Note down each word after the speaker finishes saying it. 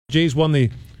Jays won the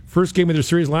first game of their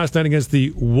series last night against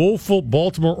the woeful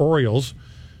Baltimore Orioles,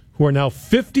 who are now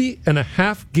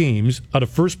 50.5 games out of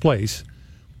first place,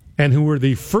 and who were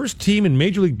the first team in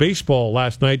Major League Baseball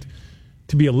last night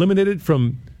to be eliminated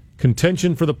from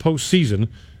contention for the postseason,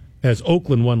 as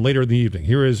Oakland won later in the evening.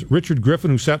 Here is Richard Griffin,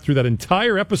 who sat through that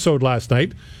entire episode last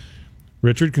night.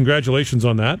 Richard, congratulations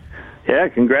on that. Yeah,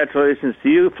 congratulations to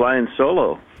you, flying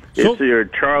solo. It's your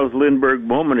Charles Lindbergh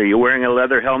moment. Are you wearing a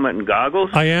leather helmet and goggles?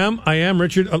 I am,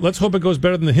 Richard. Let's hope it goes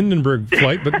better than the Hindenburg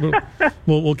flight, but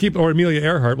we'll keep, or Amelia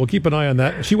Earhart, we'll keep an eye on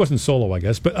that. She wasn't solo, I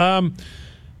guess. But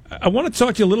I want to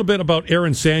talk to you a little bit about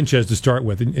Aaron Sanchez to start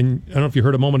with. And I don't know if you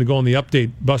heard a moment ago on the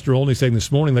update, Buster Olney saying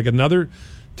this morning, like another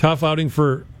tough outing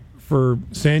for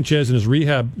Sanchez in his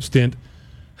rehab stint.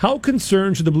 How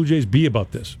concerned should the Blue Jays be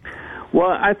about this?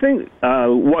 Well, I think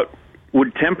what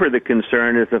would temper the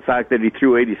concern is the fact that he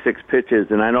threw 86 pitches,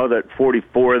 and I know that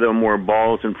 44 of them were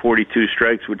balls and 42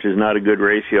 strikes, which is not a good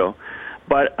ratio.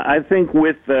 But I think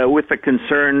with the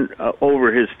concern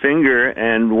over his finger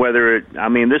and whether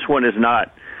this one is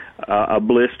not a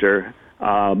blister,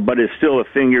 but it's still a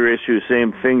finger issue,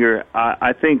 same finger.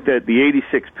 I think that the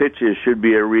 86 pitches should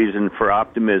be a reason for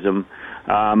optimism,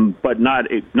 but not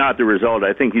the result.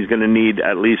 I think he's going to need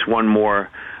at least one more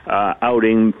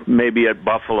outing, maybe at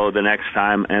Buffalo the next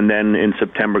time, and then in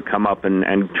September come up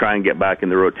and try and get back in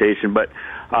the rotation. But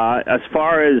as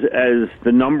far as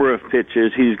the number of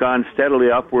pitches, he's gone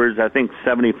steadily upwards. I think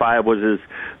 75 was his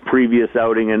previous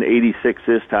outing and 86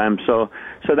 this time. So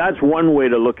that's one way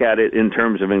to look at it in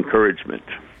terms of encouragement.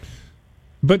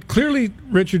 But clearly,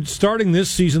 Richard, starting this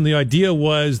season, the idea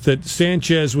was that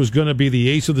Sanchez was going to be the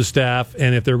ace of the staff,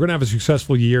 and if they were going to have a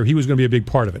successful year, he was going to be a big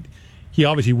part of it. He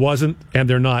obviously wasn't, and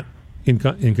they're not in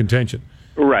contention.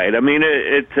 Right. I mean,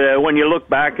 when you look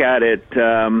back at it,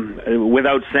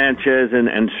 without Sanchez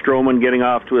and Stroman getting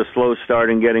off to a slow start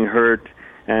and getting hurt,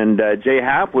 and Jay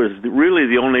Happ was really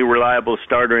the only reliable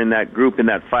starter in that group, in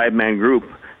that five-man group,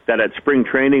 that at spring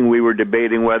training we were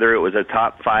debating whether it was a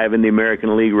top five in the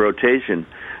American League rotation.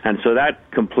 And so that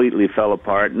completely fell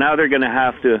apart. Now they're going to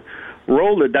have to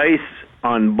roll the dice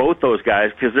on both those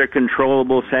guys because they're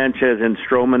controllable. Sanchez and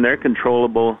Stroman, they're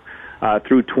controllable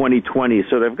through 2020.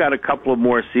 So they've got a couple of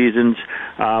more seasons.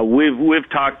 We've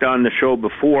talked on the show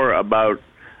before about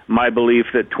my belief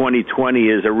that 2020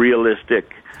 is a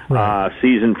realistic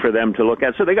season for them to look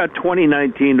at. So they got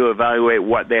 2019 to evaluate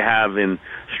what they have in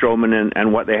Stroman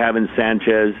and what they have in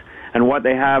Sanchez and what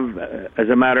they have, as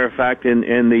a matter of fact,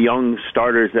 in the young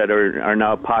starters that are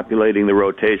now populating the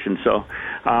rotation. So,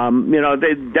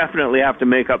 they definitely have to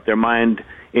make up their mind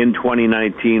in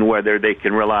 2019 whether they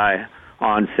can rely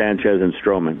on Sanchez and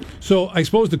Stroman. So I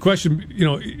suppose the question,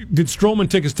 did Stroman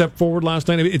take a step forward last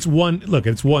night? It's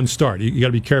one start. You got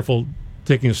to be careful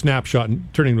taking a snapshot and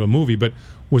turning into a movie, but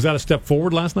was that a step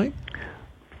forward last night?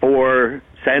 For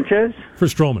Sanchez? For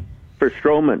Stroman. For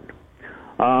Stroman.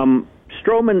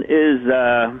 Stroman is,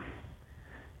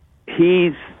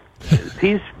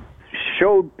 he's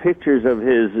showed pictures of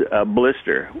his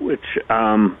blister, which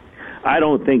I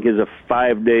don't think is a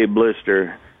 5-day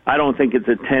blister. I don't think it's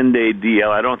a 10-day DL.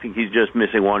 I don't think he's just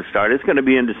missing one start. It's going to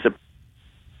be into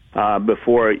September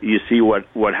before you see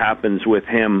what happens with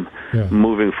him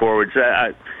moving forward. So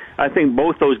I think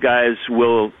both those guys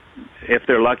will, if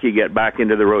they're lucky, get back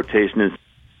into the rotation.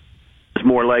 It's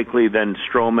more likely than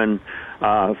Stroman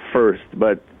first,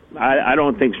 but I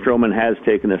don't think Stroman has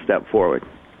taken a step forward.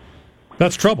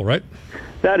 That's trouble, right?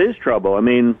 That is trouble. I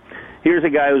mean, here's a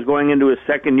guy who's going into his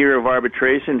second year of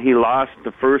arbitration. He lost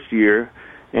the first year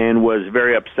and was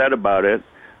very upset about it.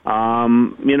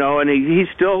 And he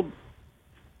still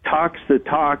talks the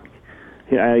talk.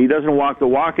 He doesn't walk the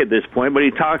walk at this point, but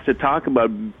he talks the talk about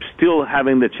still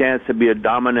having the chance to be a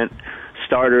dominant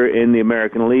starter in the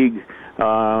American League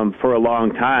for a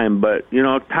long time. But,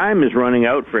 time is running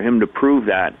out for him to prove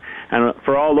that. And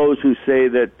for all those who say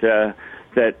that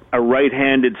a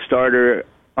right-handed starter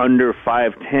under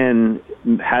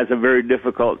 5'10" has a very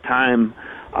difficult time,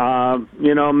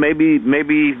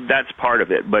 maybe that's part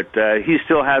of it. But he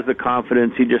still has the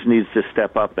confidence. He just needs to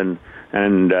step up and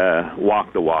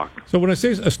walk the walk. So when I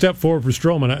say a step forward for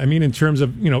Stroman, I mean in terms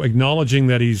of acknowledging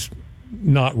that he's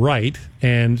not right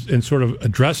and sort of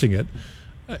addressing it,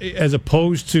 as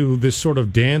opposed to this sort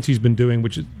of dance he's been doing,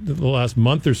 which is the last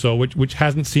month or so, which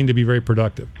hasn't seemed to be very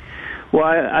productive. Well,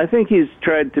 I think he's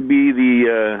tried to be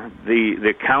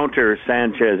the counter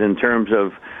Sanchez in terms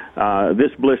of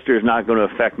this blister is not going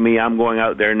to affect me. I'm going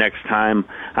out there next time.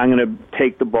 I'm going to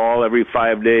take the ball every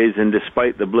 5 days, and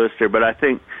despite the blister. But I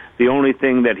think the only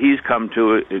thing that he's come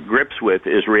to grips with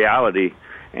is reality.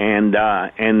 and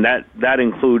that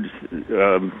includes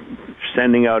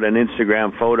sending out an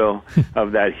Instagram photo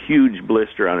of that huge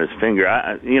blister on his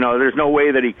finger. There's no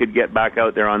way that he could get back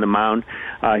out there on the mound.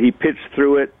 He pitched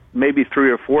through it maybe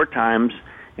 3 or 4 times,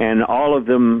 and all of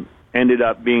them ended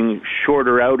up being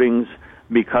shorter outings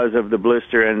because of the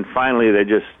blister, and finally they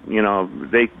just,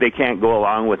 they can't go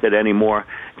along with it anymore.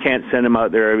 Can't send him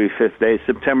out there every 5th day.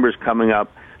 September's coming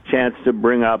up. Chance to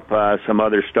bring up some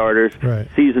other starters. Right.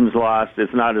 Season's lost.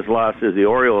 It's not as lost as the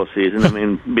Orioles season. I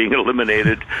mean, being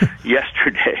eliminated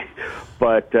yesterday.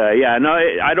 But,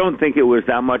 I don't think it was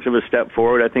that much of a step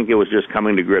forward. I think it was just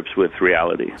coming to grips with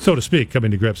reality. So to speak,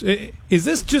 coming to grips. Is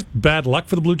this just bad luck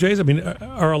for the Blue Jays? I mean,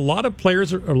 are a lot of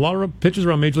players, a lot of pitchers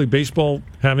around Major League Baseball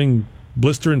having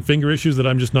blister and finger issues that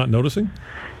I'm just not noticing?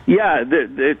 Yeah,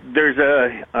 there's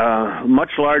a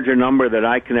much larger number that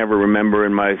I can ever remember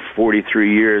in my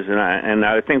 43 years, and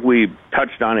I think we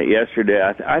touched on it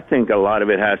yesterday. I think a lot of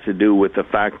it has to do with the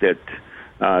fact that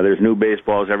there's new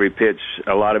baseballs every pitch.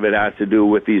 A lot of it has to do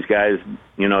with these guys.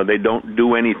 They don't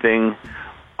do anything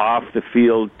off the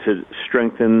field to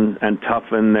strengthen and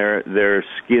toughen their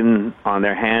skin on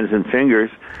their hands and fingers.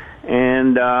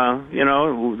 And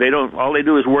they don't. All they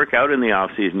do is work out in the off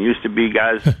season. Used to be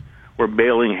guys were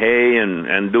baling hay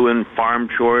and doing farm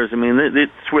chores. I mean,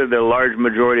 it's where the large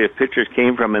majority of pitchers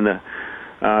came from in the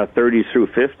 30s through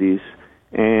 50s,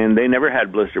 and they never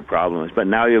had blister problems. But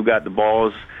now you've got the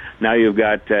balls. Now you've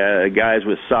got guys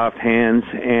with soft hands,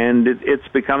 and it's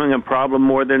becoming a problem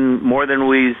more than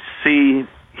we see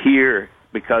here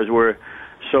because we're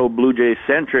so Blue Jays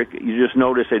centric. You just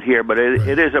notice it here, but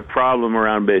it is a problem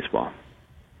around baseball.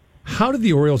 How did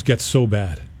the Orioles get so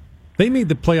bad? They made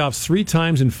the playoffs 3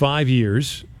 times in 5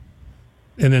 years,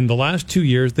 and then the last 2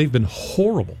 years they've been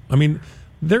horrible. I mean,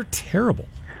 they're terrible.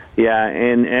 Yeah,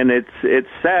 and it's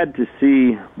sad to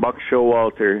see Buck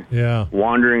Showalter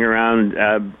wandering around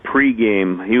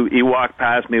pregame. He walked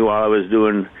past me while I was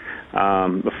doing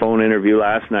the phone interview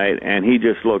last night, and he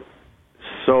just looked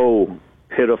so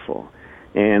pitiful.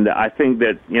 And I think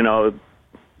that,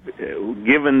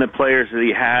 given the players that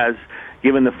he has,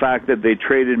 given the fact that they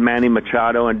traded Manny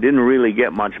Machado and didn't really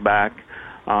get much back,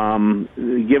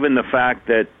 given the fact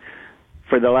that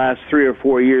for the last 3 or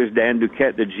 4 years, Dan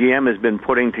Duquette, the GM, has been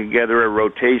putting together a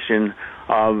rotation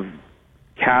of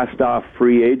cast-off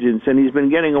free agents, and he's been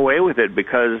getting away with it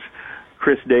because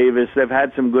Chris Davis, they've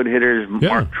had some good hitters,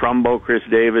 Mark Trumbo, Chris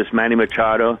Davis, Manny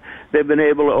Machado. They've been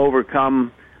able to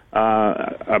overcome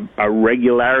a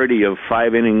regularity of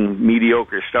 5-inning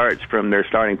mediocre starts from their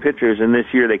starting pitchers, and this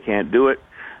year they can't do it.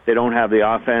 They don't have the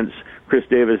offense. Chris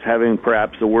Davis having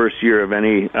perhaps the worst year of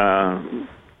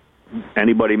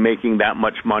anybody making that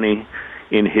much money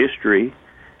in history,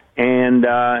 and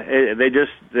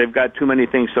they've got too many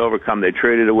things to overcome. They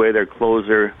traded away their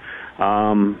closer,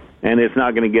 and it's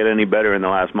not going to get any better in the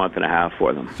last month and a half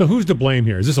for them. So who's to blame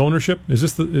here? Is this ownership? Is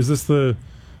this the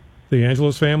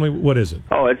Angelos family? What is it?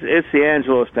 Oh, it's the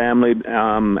Angelos family.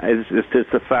 It's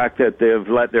the fact that they've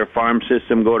let their farm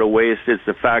system go to waste. It's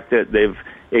the fact that they've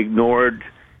ignored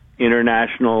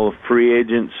international free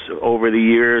agents over the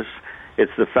years.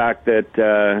 It's the fact that,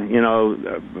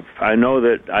 I know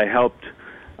that I helped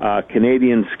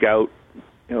Canadian scout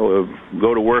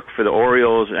go to work for the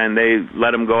Orioles, and they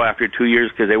let him go after 2 years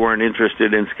because they weren't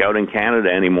interested in scouting Canada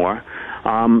anymore.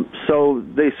 So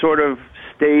they sort of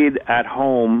stayed at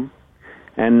home,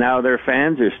 and now their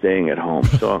fans are staying at home.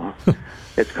 So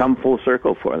it's come full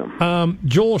circle for them.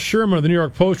 Joel Sherman of the New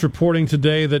York Post reporting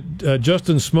today that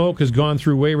Justin Smoak has gone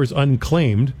through waivers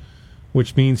unclaimed,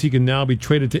 which means he can now be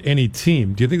traded to any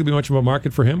team. Do you think there'll be much of a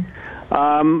market for him?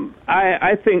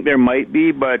 I think there might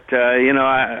be, but,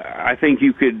 I think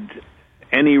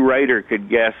any writer could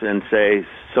guess and say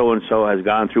so-and-so has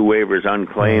gone through waivers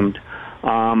unclaimed,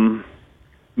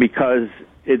 because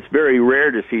it's very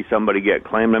rare to see somebody get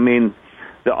claimed. I mean,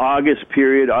 the August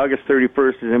period, August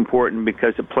 31st is important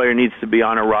because a player needs to be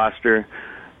on a roster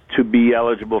to be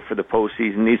eligible for the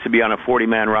postseason, needs to be on a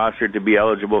 40-man roster to be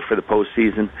eligible for the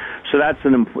postseason. So that's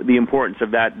the importance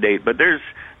of that date. But the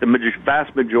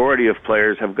vast majority of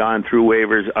players have gone through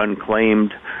waivers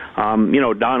unclaimed.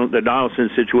 The Donaldson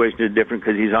situation is different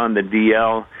because he's on the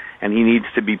DL, and he needs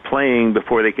to be playing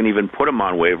before they can even put him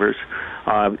on waivers.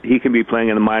 He can be playing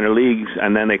in the minor leagues,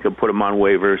 and then they could put him on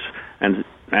waivers, and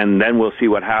then we'll see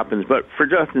what happens. But for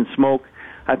Justin Smoak,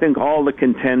 I think all the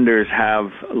contenders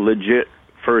have legit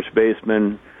first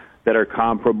basemen that are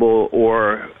comparable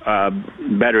or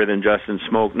better than Justin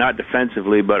Smoak, not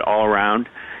defensively, but all around.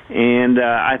 And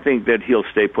I think that he'll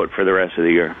stay put for the rest of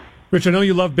the year. Rich, I know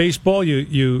you love baseball.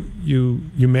 You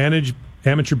manage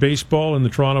amateur baseball in the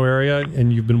Toronto area,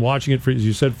 and you've been watching it for, as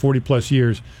you said, 40-plus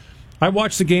years. I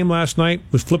watched the game last night,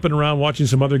 was flipping around watching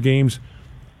some other games.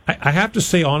 I have to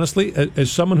say, honestly,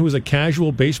 as someone who is a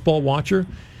casual baseball watcher,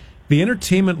 the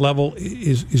entertainment level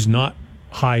is not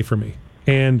high for me.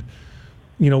 And,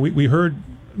 we heard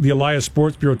the Elias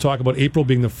Sports Bureau talk about April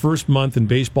being the first month in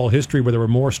baseball history where there were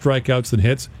more strikeouts than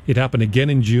hits. It happened again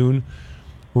in June.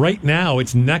 Right now,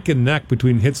 it's neck and neck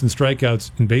between hits and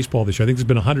strikeouts in baseball this year. I think there's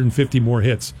been 150 more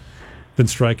hits than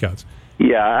strikeouts.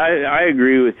 Yeah, I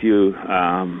agree with you,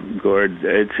 Gord.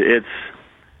 It's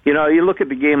you look at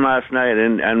the game last night,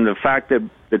 and the fact that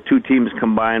the two teams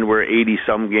combined were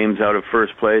 80-some games out of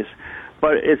first place,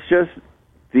 but it's just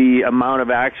the amount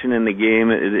of action in the game.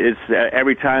 It's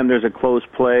every time there's a close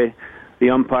play, the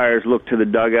umpires look to the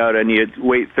dugout, and you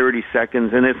wait 30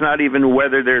 seconds, and it's not even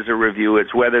whether there's a review,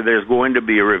 it's whether there's going to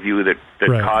be a review that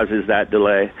right. causes that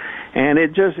delay. And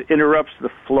it just interrupts the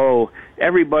flow.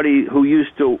 Everybody who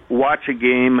used to watch a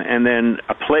game and then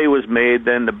a play was made,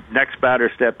 then the next batter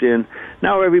stepped in.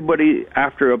 Now everybody,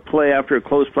 after a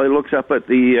close play, looks up at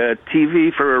the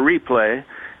TV for a replay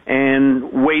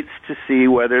and waits to see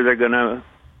whether they're going to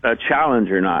challenge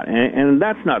or not. And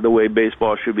that's not the way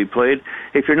baseball should be played.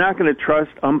 If you're not going to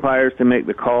trust umpires to make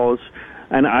the calls,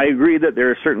 and I agree that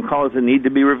there are certain calls that need to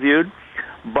be reviewed,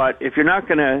 but if you're not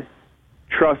going to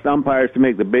trust umpires to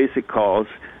make the basic calls,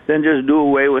 then just do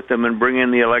away with them and bring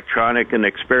in the electronic and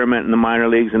experiment in the minor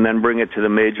leagues and then bring it to the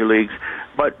major leagues.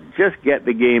 But just get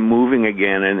the game moving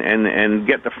again and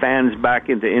get the fans back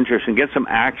into interest and get some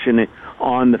action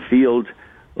on the field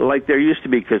like there used to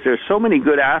be, because there's so many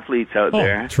good athletes out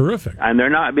there. Terrific. And they're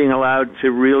not being allowed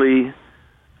to really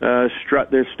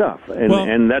strut their stuff.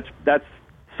 And that's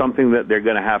something that they're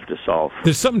going to have to solve.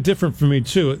 There's something different for me,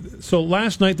 too. So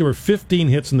last night there were 15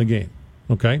 hits in the game,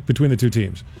 okay, between the two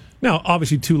teams. Now,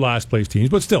 obviously, two last-place teams,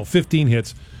 but still, 15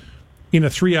 hits in a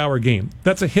 3-hour game.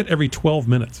 That's a hit every 12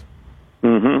 minutes.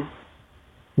 Mm-hmm.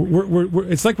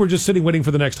 It's like we're just sitting waiting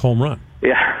for the next home run.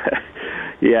 Yeah,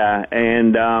 yeah,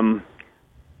 and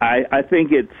I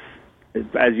think it's,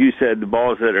 as you said, the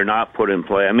balls that are not put in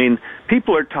play. I mean,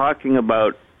 people are talking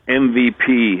about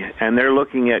MVP, and they're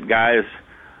looking at guys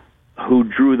who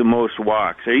drew the most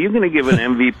walks. Are you going to give an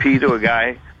MVP to a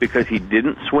guy because he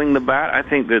didn't swing the bat? I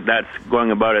think that's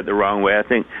going about it the wrong way. I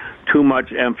think too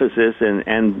much emphasis,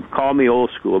 and call me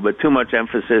old school, but too much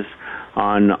emphasis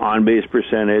on on-base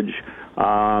percentage.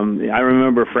 I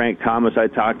remember Frank Thomas. I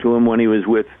talked to him when he was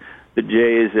with the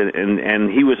Jays,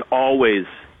 and he was always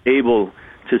able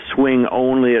to swing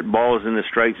only at balls in the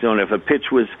strike zone. If a pitch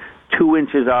was 2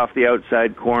 inches off the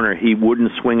outside corner, he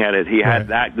wouldn't swing at it. He had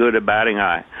that good a batting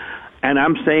eye. And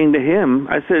I'm saying to him,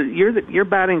 I said, you're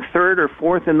batting third or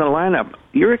fourth in the lineup.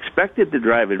 You're expected to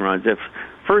drive in runs. If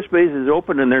first base is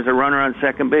open and there's a runner on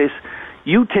second base,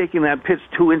 you taking that pitch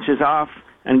 2 inches off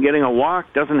and getting a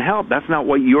walk doesn't help. That's not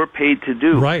what you're paid to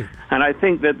do. Right. And I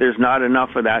think that there's not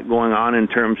enough of that going on in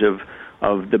terms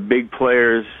of the big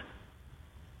players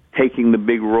taking the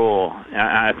big role.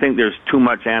 I think there's too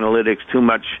much analytics, too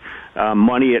much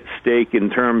money at stake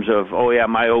in terms of,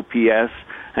 my OPS.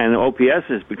 And OPS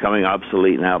is becoming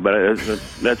obsolete now, but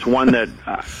that's one that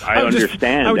I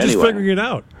understand. I was just anyway. figuring it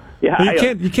out. Yeah,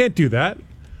 you can't do that.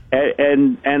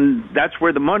 And that's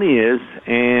where the money is.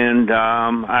 And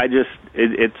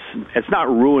it's not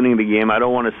ruining the game. I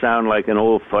don't want to sound like an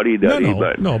old fuddy-duddy,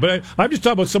 but I'm just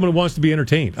talking about someone who wants to be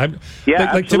entertained.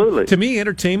 Absolutely. To me,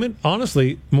 entertainment,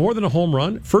 honestly, more than a home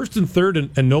run, first and third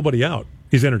and nobody out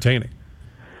is entertaining.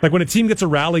 Like when a team gets a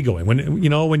rally going,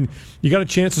 when you got a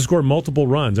chance to score multiple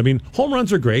runs. I mean, home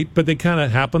runs are great, but they kind of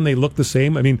happen. They look the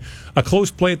same. I mean, a close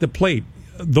play at the plate,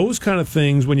 those kind of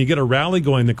things, when you get a rally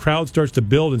going, the crowd starts to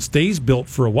build and stays built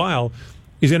for a while,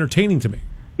 is entertaining to me.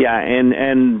 Yeah,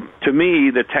 and to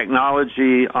me, the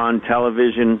technology on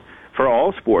television for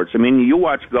all sports. I mean, you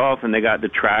watch golf and they got the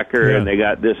tracker and they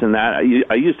got this and that.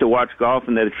 I used to watch golf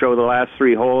and they'd show the last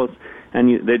 3 holes.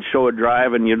 And they'd show a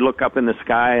drive, and you'd look up in the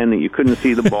sky, and you couldn't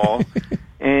see the ball.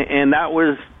 and that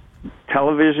was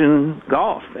television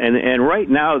golf. And right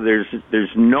now, there's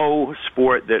no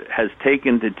sport that has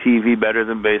taken to TV better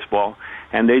than baseball,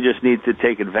 and they just need to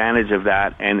take advantage of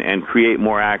that and create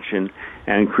more action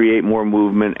and create more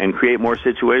movement and create more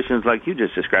situations like you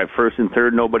just described. First and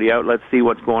third, nobody out. Let's see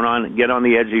what's going on. Get on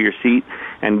the edge of your seat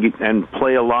and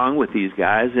play along with these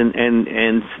guys,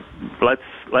 and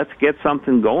let's get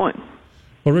something going.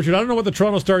 Well, Richard, I don't know what the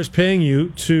Toronto Star is paying you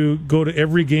to go to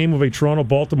every game of a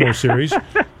Toronto-Baltimore series,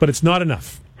 but it's not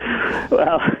enough.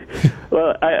 Well,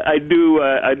 Well, I do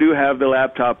have the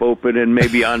laptop open and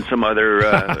maybe on some other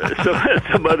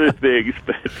some other things.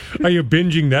 But Are you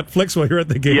binging Netflix while you're at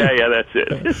the game? yeah, that's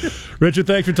it. Richard,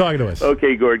 thanks for talking to us.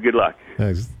 Okay, Gord, good luck.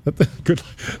 Thanks. Good.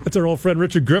 That's our old friend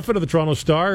Richard Griffin of the Toronto Star.